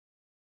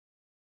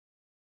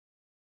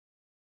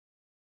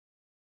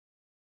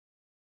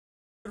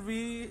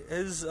V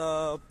is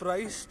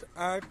priced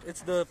at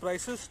the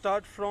prices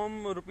start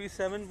from rupees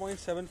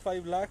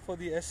 7.75 lakh for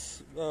the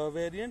S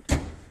variant,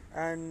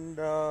 and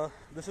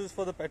this is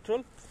for the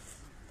petrol.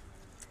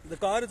 The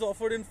car is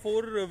offered in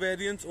four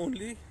variants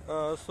only,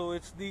 so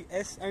it's the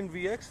S and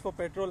VX for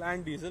petrol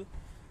and diesel.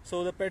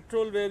 So the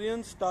petrol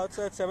variant starts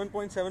at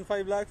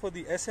 7.75 lakh for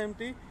the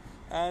SMT,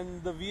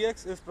 and the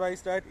VX is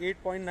priced at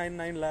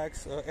 8.99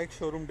 lakhs ex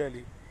showroom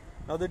Delhi.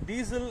 Now the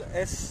diesel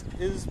S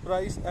is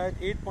priced at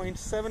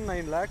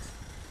 8.79 lakhs,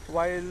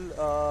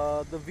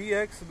 while the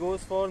VX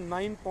goes for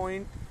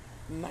 9.99.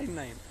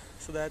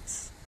 So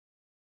that's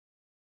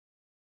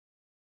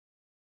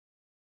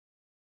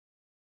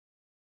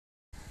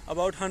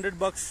about 100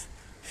 bucks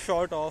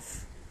short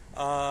of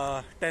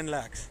 10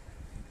 lakhs.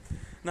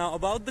 Now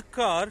about the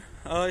car,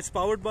 it's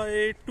powered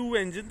by two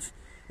engines.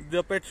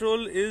 The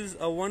petrol is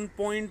a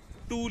 1.2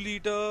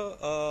 liter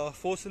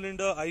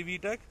 4-cylinder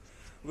iVTEC,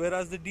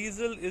 whereas the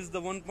diesel is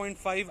the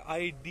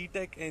 1.5i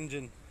DTEC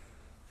engine,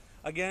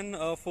 again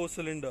a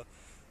 4-cylinder.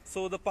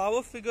 So the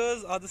power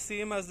figures are the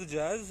same as the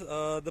Jazz.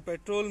 The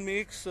petrol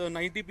makes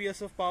 90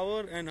 PS of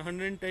power and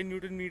 110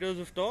 Newton meters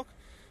of torque,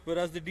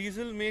 whereas the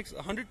diesel makes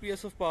 100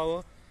 PS of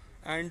power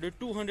and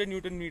 200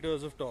 Newton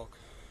meters of torque.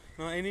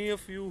 Now any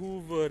of you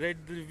who've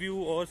read the review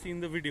or seen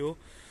the video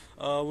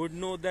would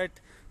know that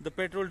the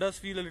petrol does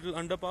feel a little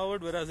underpowered,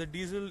 whereas the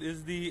diesel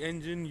is the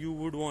engine you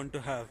would want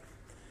to have.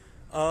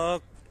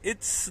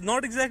 It's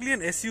not exactly an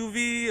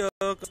SUV,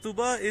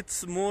 Kastuba,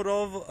 it's more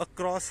of a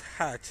cross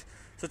hatch.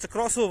 So it's a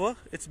crossover,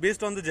 it's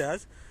based on the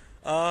Jazz.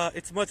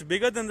 It's much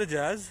bigger than the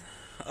Jazz.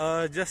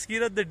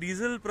 Jaskirat, the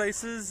diesel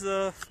prices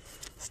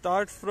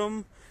start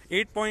from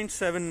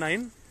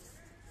 8.79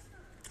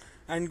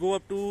 and go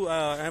up to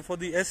for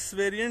the S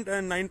variant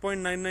and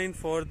 9.99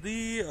 for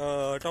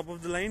the top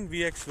of the line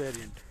VX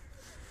variant.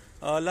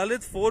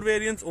 Lalit, 4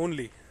 variants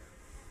only.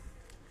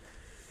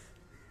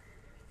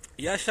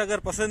 Yash agar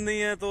pasand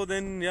nahi hai to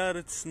then yaar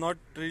it's not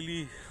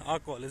really our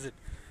call, is it?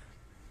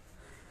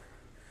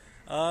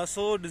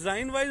 So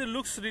design wise it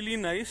looks really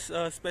nice,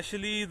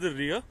 especially the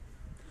rear.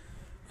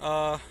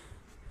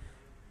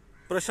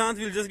 Prashant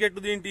will just get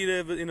to the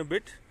interior in a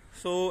bit.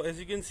 So as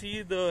you can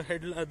see, the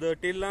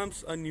tail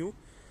lamps are new.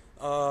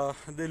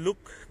 They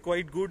look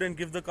quite good and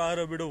give the car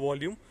a bit of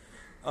volume.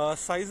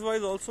 Size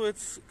wise also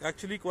it's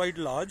actually quite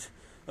large.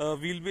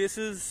 Wheelbase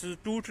is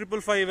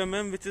 255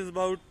 mm, which is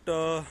about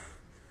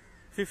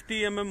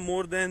 50 mm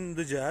more than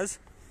the Jazz.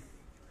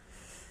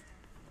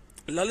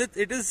 Lalit,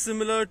 it is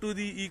similar to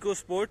the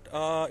EcoSport.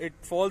 It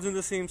falls in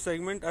the same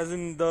segment, as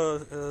in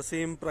the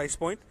same price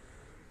point.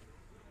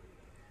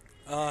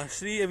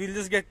 Shri, we'll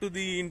just get to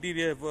the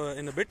interior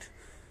in a bit.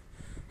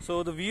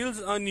 So the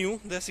wheels are new.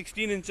 They're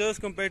 16 inches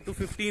compared to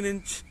 15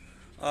 inch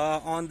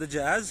on the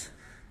Jazz.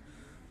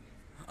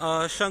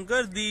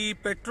 Shankar, the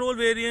petrol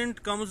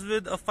variant comes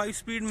with a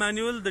 5-speed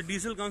manual. The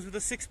diesel comes with a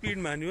 6-speed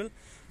manual.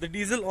 The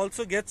diesel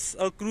also gets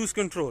a cruise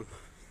control.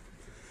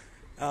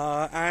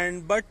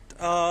 But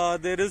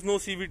there is no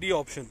CVT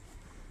option.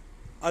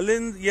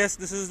 Alind, yes,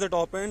 this is the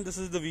top end. This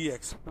is the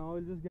VX. Now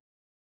I'll just get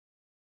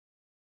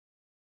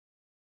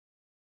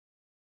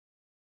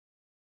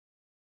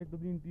to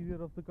the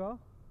interior of the car.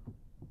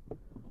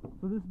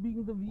 So this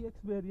being the VX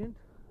variant,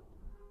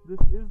 this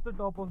is the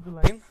top of the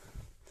line.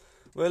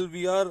 Well,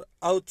 we are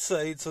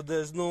outside, so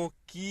there's no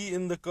key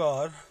in the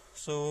car,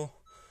 so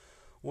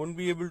won't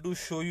be able to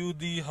show you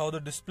how the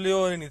display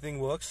or anything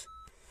works.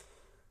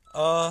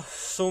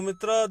 So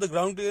Mitra, the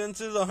ground clearance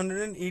is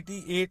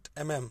 188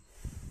 mm.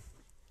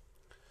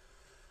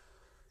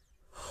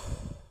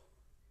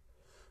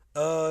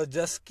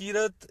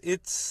 Jaskirat,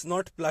 it's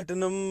not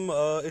platinum,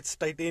 it's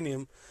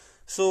titanium.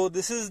 So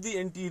this is the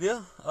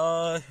interior.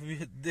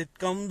 It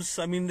comes,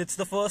 I mean, it's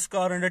the first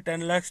car under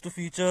 10 lakhs to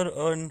feature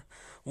a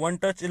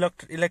one-touch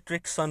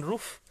electric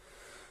sunroof.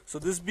 So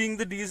this being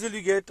the diesel,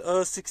 you get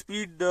a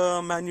 6-speed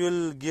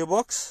manual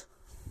gearbox.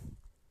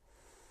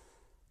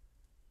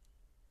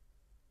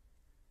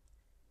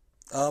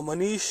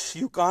 Manish,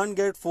 you can't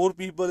get 4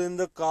 people in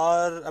the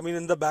car, I mean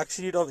in the back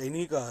seat of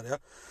any car.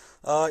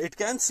 Yeah? It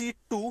can seat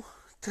 2.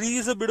 3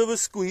 is a bit of a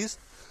squeeze.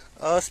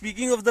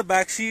 Speaking of the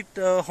back seat,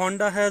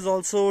 Honda has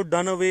also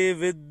done away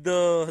with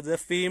the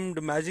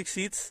famed magic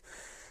seats.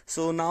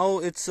 So now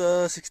it's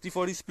a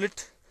 60-40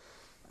 split,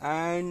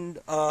 and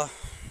so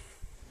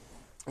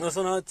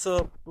now it's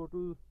a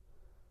total,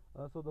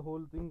 so the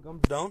whole thing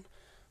comes down.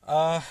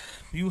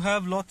 You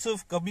have lots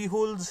of cubby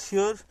holes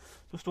here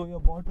to store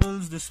your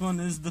bottles. This one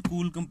is the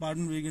cool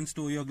compartment where you can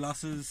store your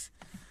glasses,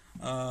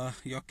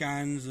 your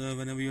cans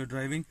whenever you're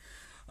driving.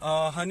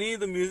 Honey,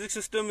 the music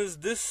system is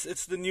this.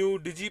 It's the new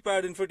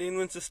DigiPad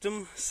infotainment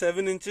system,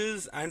 7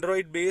 inches,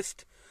 Android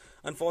based.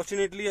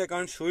 Unfortunately, I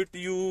can't show it to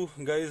you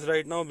guys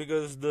right now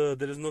because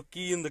there is no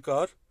key in the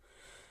car.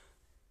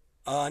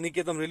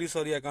 Aniket, I'm really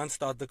sorry, I can't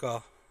start the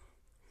car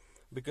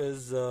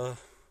because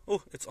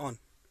oh, it's on.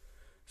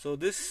 So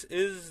this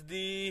is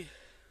the,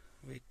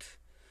 wait,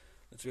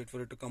 let's wait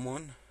for it to come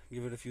on,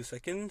 give it a few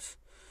seconds.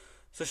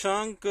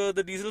 Sashank,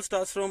 the diesel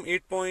starts from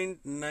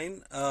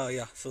 8.9.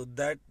 Yeah, so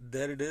that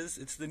there it is.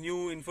 It's the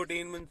new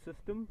infotainment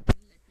system. Let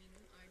me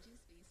know RG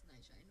space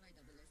Naisha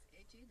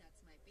NYSSHA.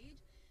 That's my page.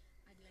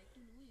 I'd like to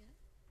know, yeah.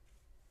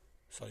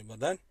 Sorry about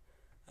that.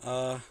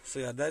 So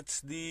yeah,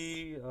 that's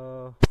the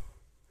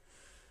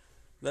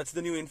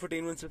new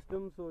infotainment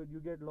system. So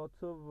you get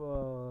lots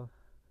of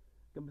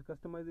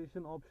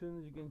customization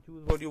options. You can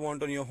choose what you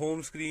want on your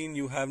home screen.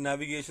 You have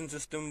navigation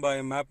system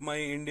by Map My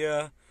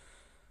India.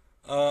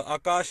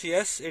 Akash,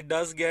 yes, it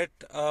does get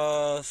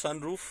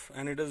sunroof,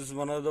 and it is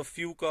one of the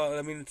few car.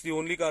 I mean, it's the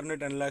only car in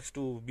 10 lakhs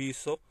to be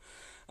so.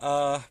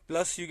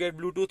 Plus, you get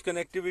Bluetooth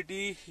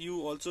connectivity.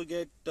 You also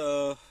get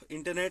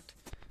internet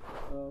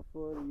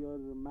for your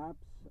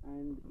maps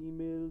and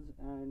emails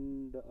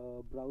and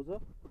browser.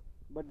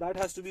 But that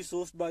has to be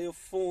sourced by your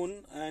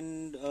phone,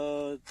 and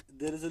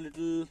there is a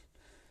little.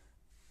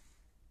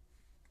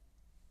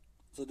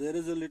 So there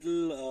is a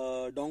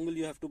little dongle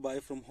you have to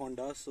buy from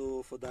Honda.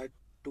 So for that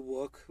to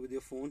work with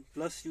your phone.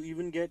 Plus you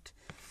even get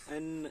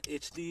an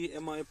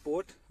HDMI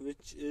port,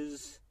 which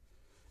is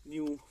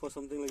new for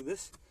something like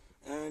this,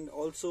 and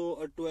also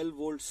a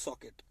 12-volt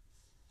socket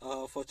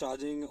for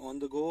charging on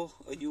the go,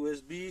 a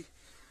USB.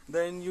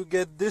 Then you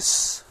get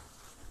this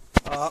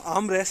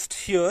armrest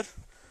here,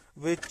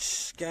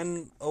 which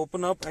can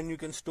open up and you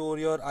can store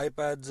your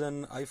iPads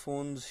and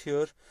iPhones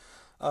here.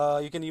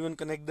 You can even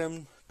connect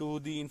them to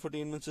the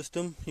infotainment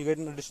system. You get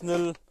an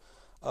additional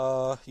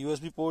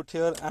USB port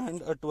here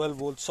and a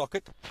 12-volt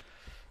socket.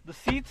 The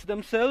seats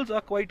themselves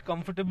are quite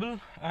comfortable,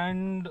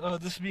 and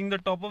this being the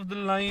top of the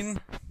line,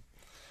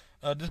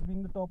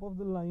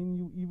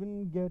 you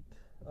even get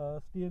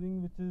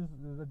steering which is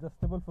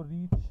adjustable for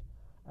reach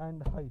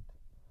and height.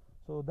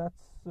 So that's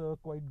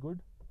quite good.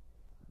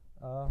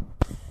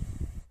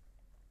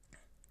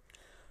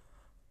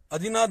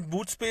 Adinath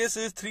boot space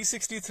is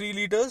 363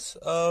 liters,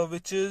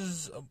 which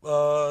is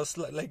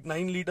like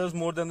 9 liters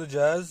more than the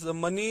Jazz. The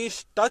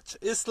Manish touch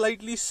is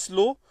slightly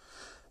slow.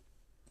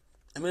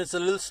 I mean, it's a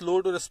little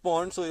slow to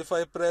respond. So if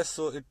I press,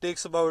 so it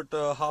takes about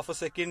half a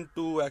second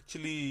to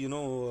actually,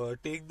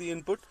 take the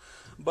input.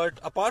 But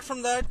apart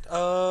from that,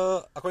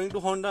 according to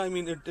Honda, I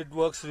mean, it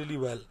works really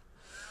well.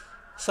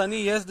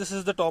 Sunny, yes, this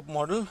is the top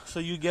model. So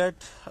you get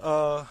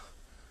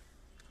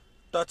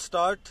touch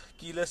start,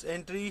 keyless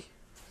entry.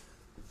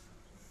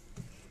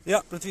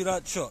 Yeah,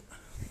 Prithviraj, sure.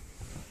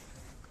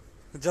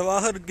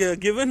 Jawahar,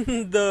 given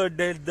the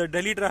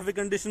Delhi traffic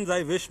conditions,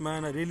 I wish,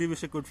 man, I really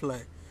wish it could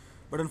fly.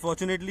 But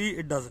unfortunately,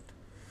 it doesn't.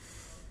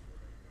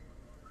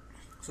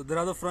 So there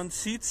are the front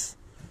seats.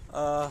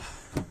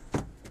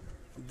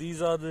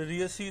 These are the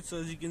rear seats. So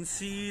as you can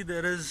see,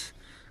 there is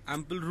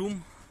ample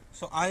room.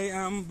 So I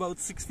am about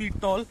 6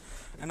 feet tall,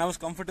 and I was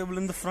comfortable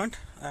in the front.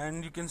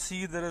 And you can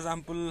see there is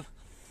ample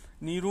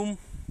knee room.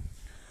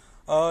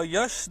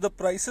 Yash, the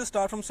prices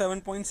start from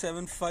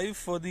 7.75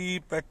 for the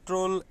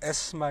petrol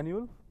S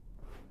manual,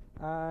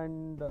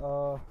 and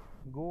go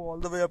all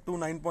the way up to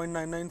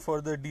 9.99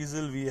 for the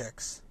diesel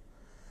VX.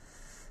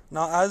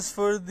 Now, as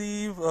for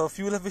the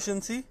fuel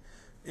efficiency,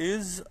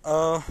 is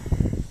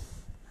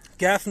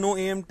CAF, no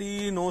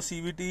AMT, no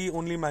CVT,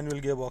 only manual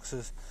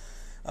gearboxes.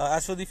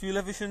 As for the fuel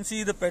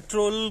efficiency, the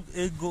petrol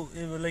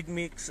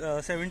makes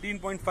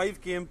 17.5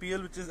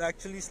 kmpl, which is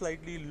actually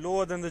slightly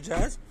lower than the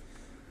Jazz.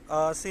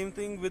 Same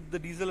thing with the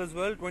diesel as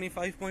well,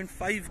 25.5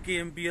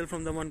 kmpl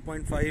from the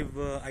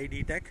 1.5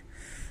 ID Tech.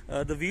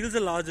 The wheels are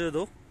larger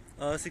though,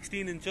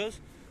 16 inches.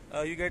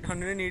 You get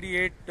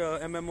 188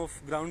 mm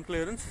of ground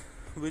clearance,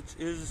 which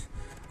is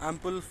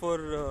ample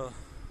for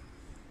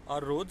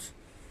our roads.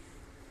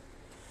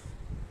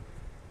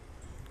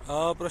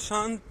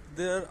 Prashant,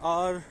 there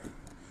are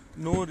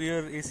no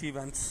rear AC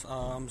vents.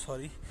 I'm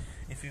sorry.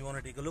 If you want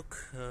to take a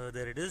look,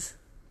 there it is.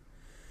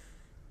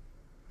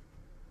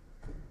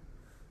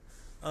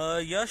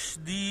 Yash,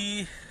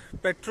 the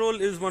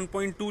petrol is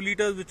 1.2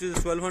 liters, which is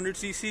 1200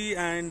 cc,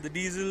 and the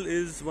diesel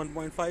is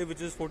 1.5,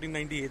 which is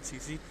 1498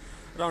 cc,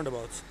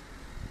 roundabouts.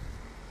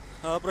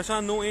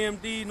 Prashant, no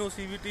AMT, no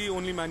CVT,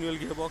 only manual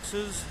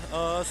gearboxes.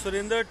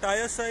 Surinder,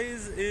 tire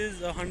size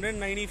is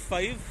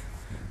 195,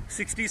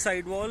 60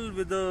 sidewall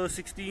with a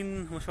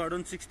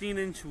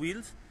 16-inch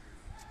wheels.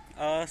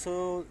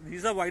 So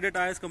these are wider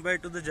tires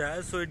compared to the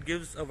Jazz, so it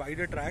gives a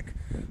wider track,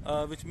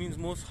 which means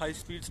more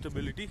high-speed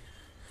stability.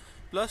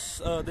 Plus,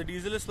 the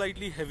diesel is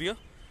slightly heavier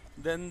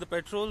than the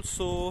petrol,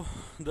 so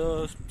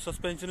the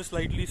suspension is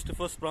slightly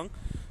stiffer sprung,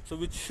 so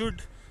which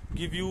should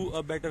give you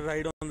a better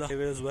ride on the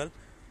highway as well.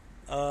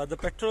 The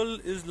petrol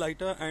is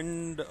lighter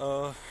and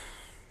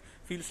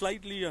feels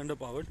slightly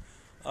underpowered.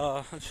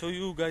 I'll show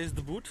you guys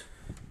the boot.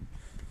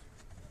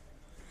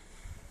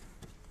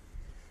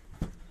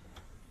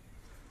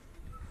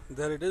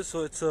 There it is.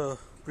 So it's a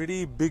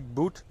pretty big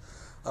boot.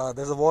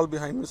 There's a wall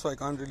behind me, so I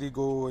can't really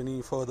go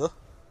any further.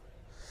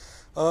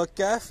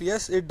 CAF,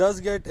 yes, it does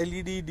get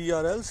LED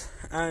DRLs,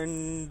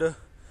 and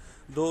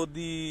though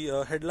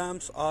the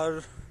headlamps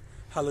are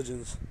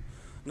halogens.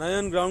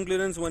 Nayan, ground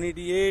clearance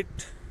 188,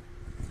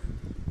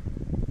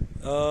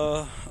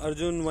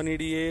 Arjun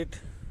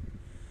 188,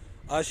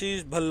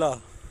 Ashish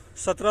Bhalla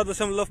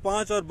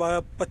 17.5 और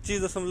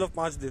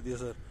 25.5 दे दिया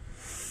sir.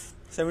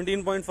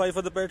 17.5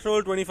 for the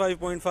petrol,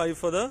 25.5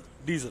 for the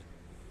diesel.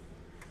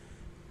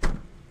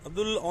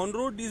 Abdul,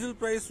 on-road diesel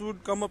price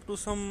would come up to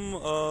some,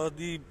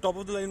 the top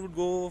of the line would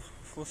go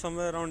for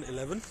somewhere around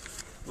 11,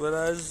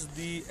 whereas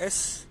the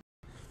S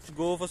would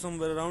go for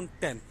somewhere around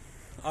 10.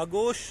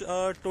 Agosh,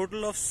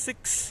 total of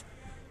 6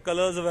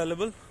 colors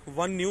available.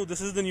 One new,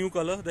 this is the new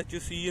color that you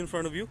see in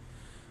front of you.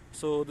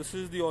 So this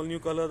is the all new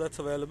color that's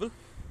available.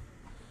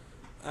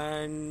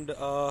 And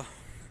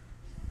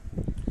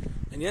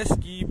yes,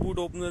 key boot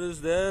opener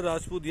is there.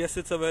 Rajput, yes,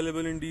 it's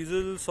available in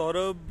diesel.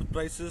 Saurabh,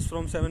 prices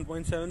from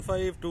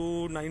 7.75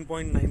 to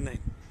 9.99.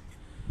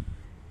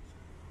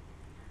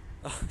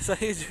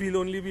 Sahej, we'll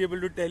only be able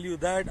to tell you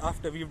that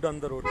after we've done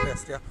the road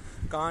test. Yeah,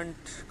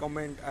 can't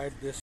comment at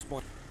this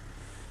point.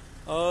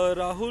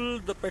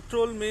 Rahul, the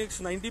petrol makes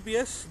 90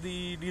 PS,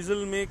 the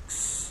diesel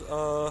makes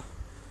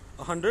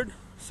 100.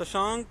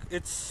 Sashank,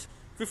 it's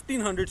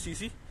 1500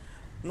 cc,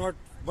 not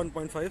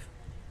 1.5.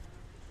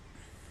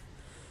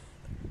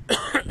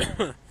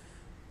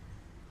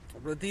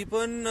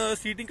 Pradeepan,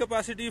 seating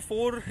capacity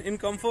 4 in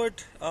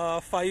comfort,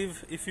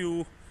 5 if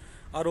you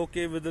are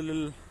okay with a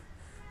little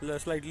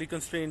slightly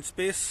constrained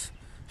space.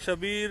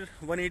 Shabir,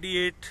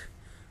 188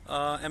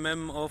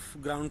 mm of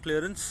ground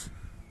clearance.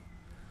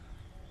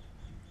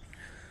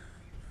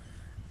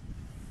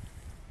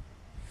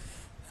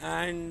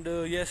 And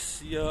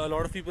yes, a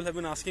lot of people have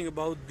been asking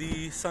about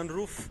the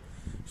sunroof.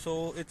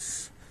 So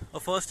it's a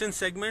first in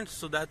segment,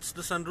 so that's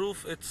the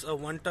sunroof. It's a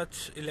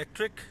one-touch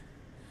electric.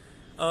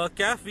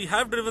 CAF, we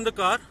have driven the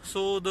car,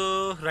 so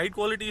the ride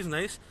quality is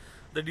nice.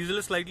 The diesel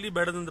is slightly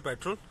better than the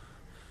petrol.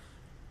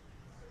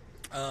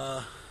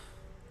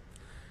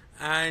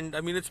 And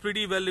I mean, it's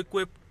pretty well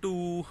equipped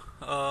to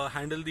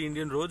handle the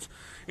Indian roads.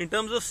 In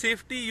terms of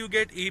safety, you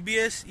get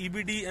ABS,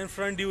 EBD and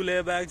front dual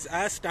airbags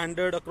as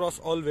standard across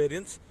all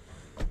variants.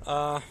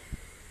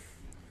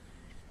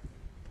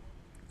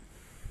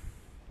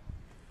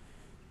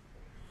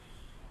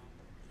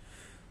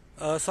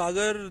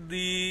 Sagar,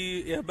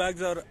 the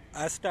airbags are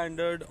as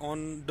standard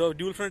on the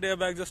dual front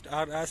airbags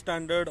are as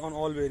standard on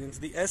all variants,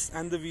 the S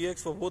and the VX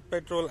for both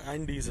petrol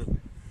and diesel.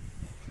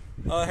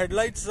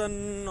 Headlights are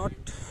not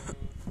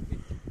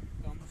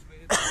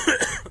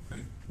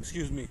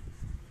excuse me.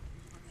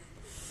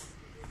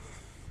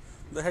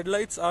 The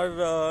headlights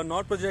are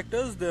not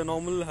projectors, they are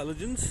normal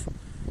halogens.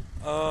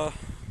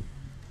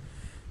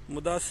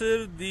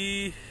 Mudassir,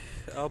 the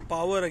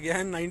power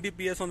again 90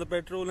 PS on the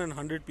petrol and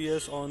 100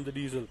 PS on the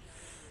diesel.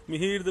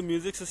 Mihir, the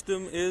music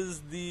system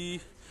is the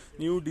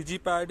new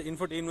Digipad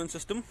infotainment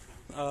system,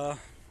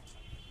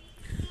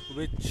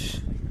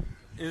 which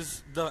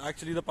is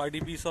actually the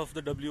party piece of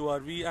the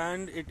WRV,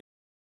 and it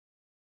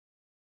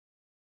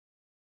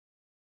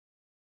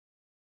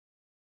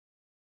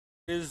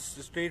is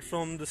straight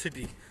from the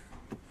city.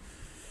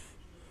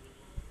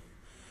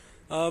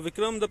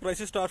 Vikram, the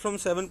prices start from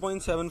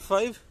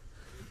 7.75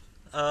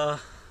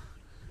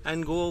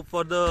 and go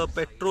for the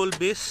petrol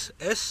base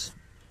S,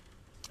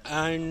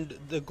 and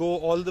they go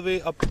all the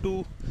way up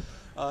to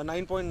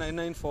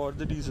 9.99 for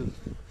the diesel.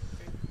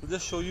 I'll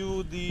just show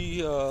you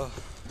the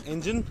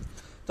engine.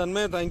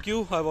 Tanmay, thank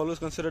you. I've always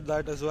considered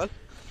that as well.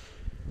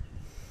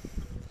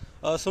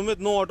 Sumit,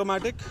 no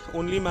automatic,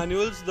 only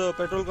manuals. The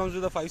petrol comes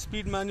with a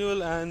 5-speed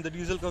manual and the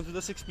diesel comes with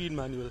a 6-speed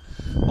manual.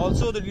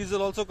 Also, the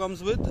diesel also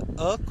comes with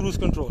a cruise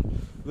control,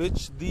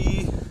 which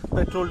the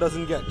petrol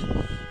doesn't get.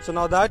 So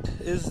now that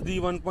is the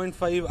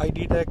 1.5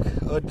 IT Tech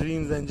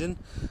Dreams engine.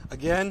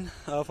 Again,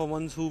 for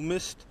ones who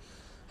missed,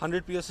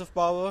 100 PS of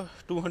power,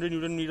 200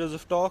 Newton meters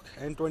of torque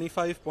and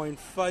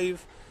 25.5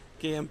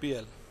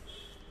 kmpl.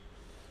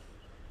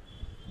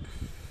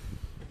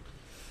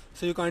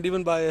 So you can't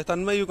even buy,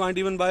 Tanmay, you can't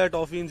even buy a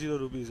toffee in 0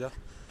 rupees. Yeah.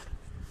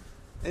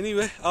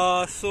 Anyway,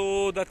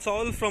 so that's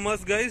all from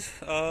us, guys.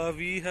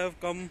 We have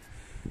come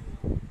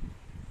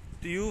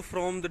to you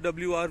from the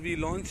WRV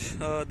launch.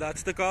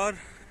 That's the car.